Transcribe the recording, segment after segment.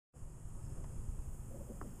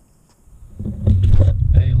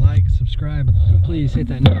subscribe, please hit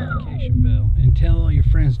that notification bell and tell all your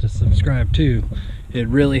friends to subscribe too. It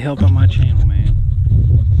really helps out my channel, man.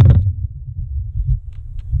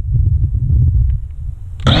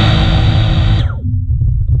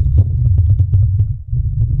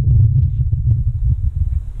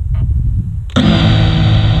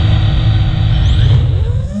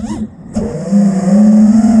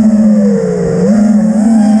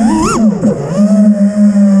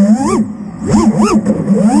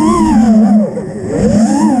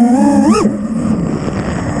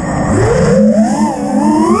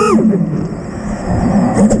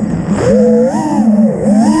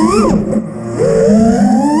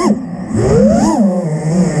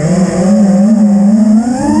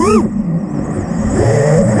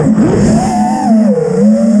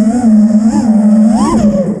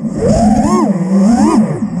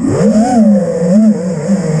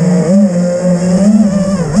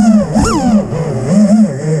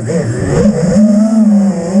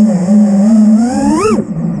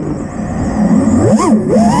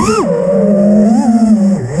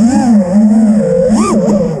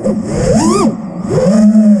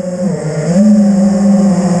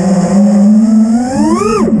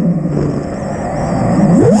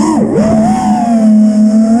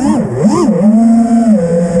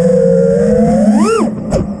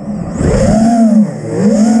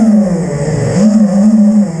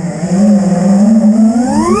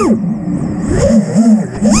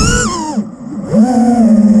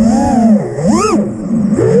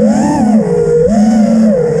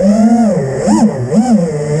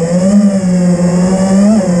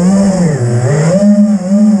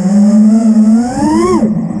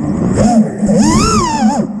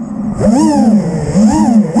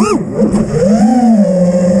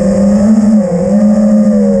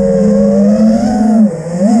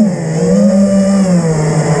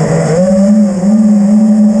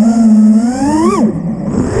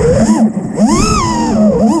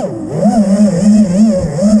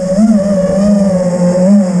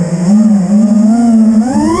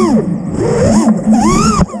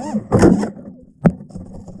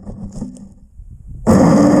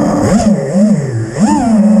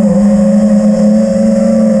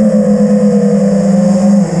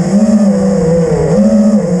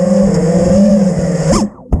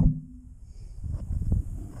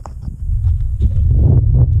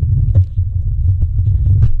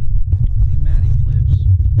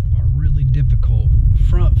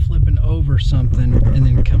 Something and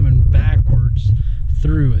then coming backwards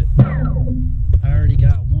through it. I already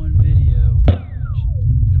got one video, which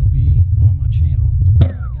it'll be on my channel. I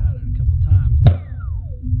got it a couple times.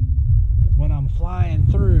 When I'm flying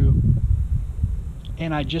through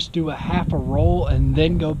and I just do a half a roll and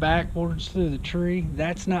then go backwards through the tree,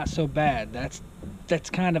 that's not so bad. That's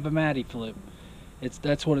kind of a Matty flip.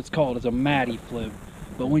 That's what it's called, is a Matty flip.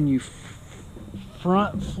 But when you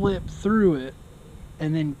front flip through it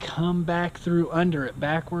and then come back through under it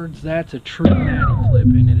backwards, that's a true Matty flip,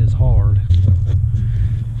 and it is hard.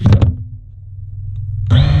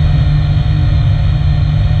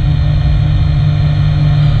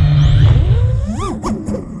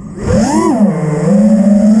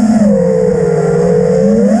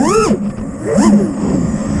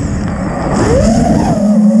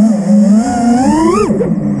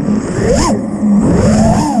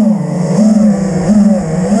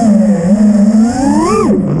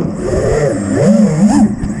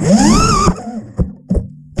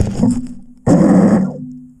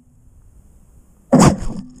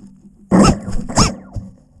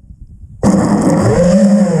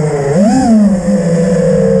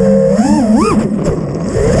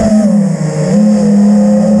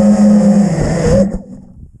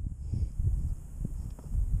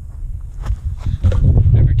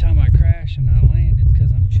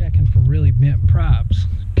 Props,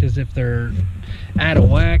 because if they're out of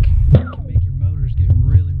whack, it can make your motors get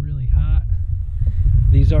really, really hot.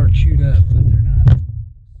 These are chewed up, but they're not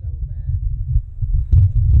so bad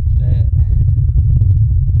that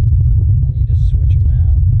I need to switch them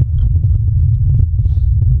out.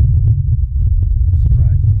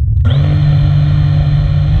 Surprisingly.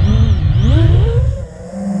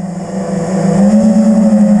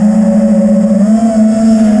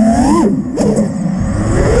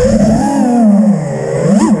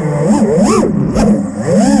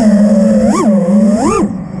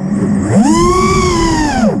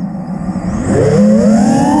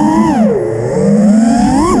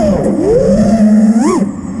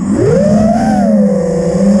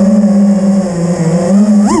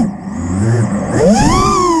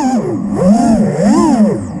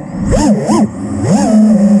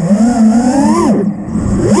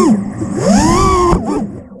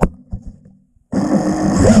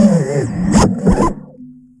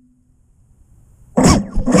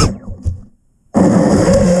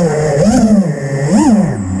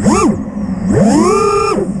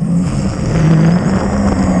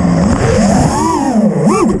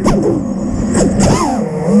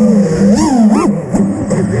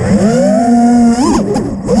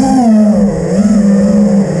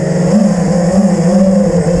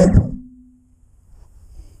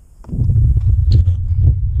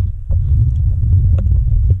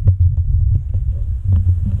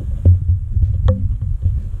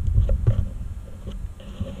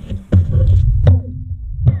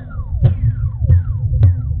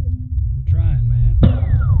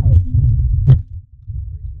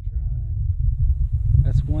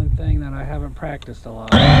 haven't practiced a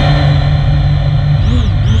lot.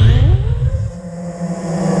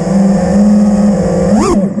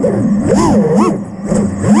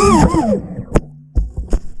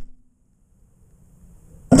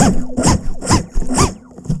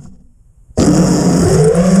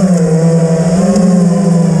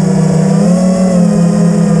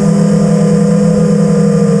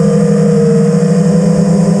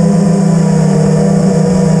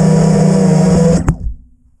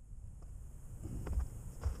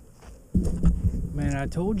 Man, I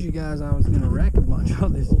told you guys I was gonna wreck a bunch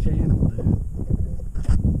on this channel, dude.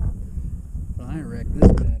 But I ain't wrecked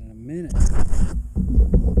this bad in a minute.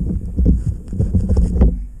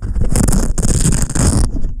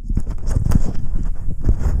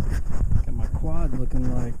 Got my quad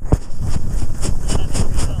looking like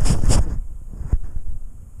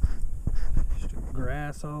just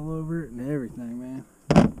grass all over it and everything, man.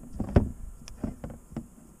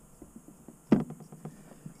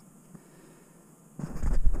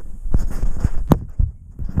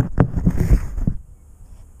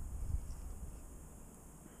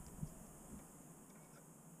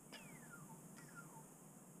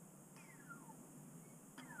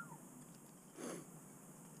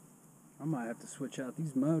 I might have to switch out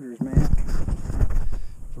these motors, man.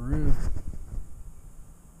 For real.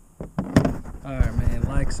 Alright, man.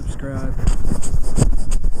 Like, subscribe.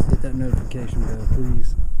 Hit that notification bell,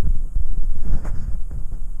 please.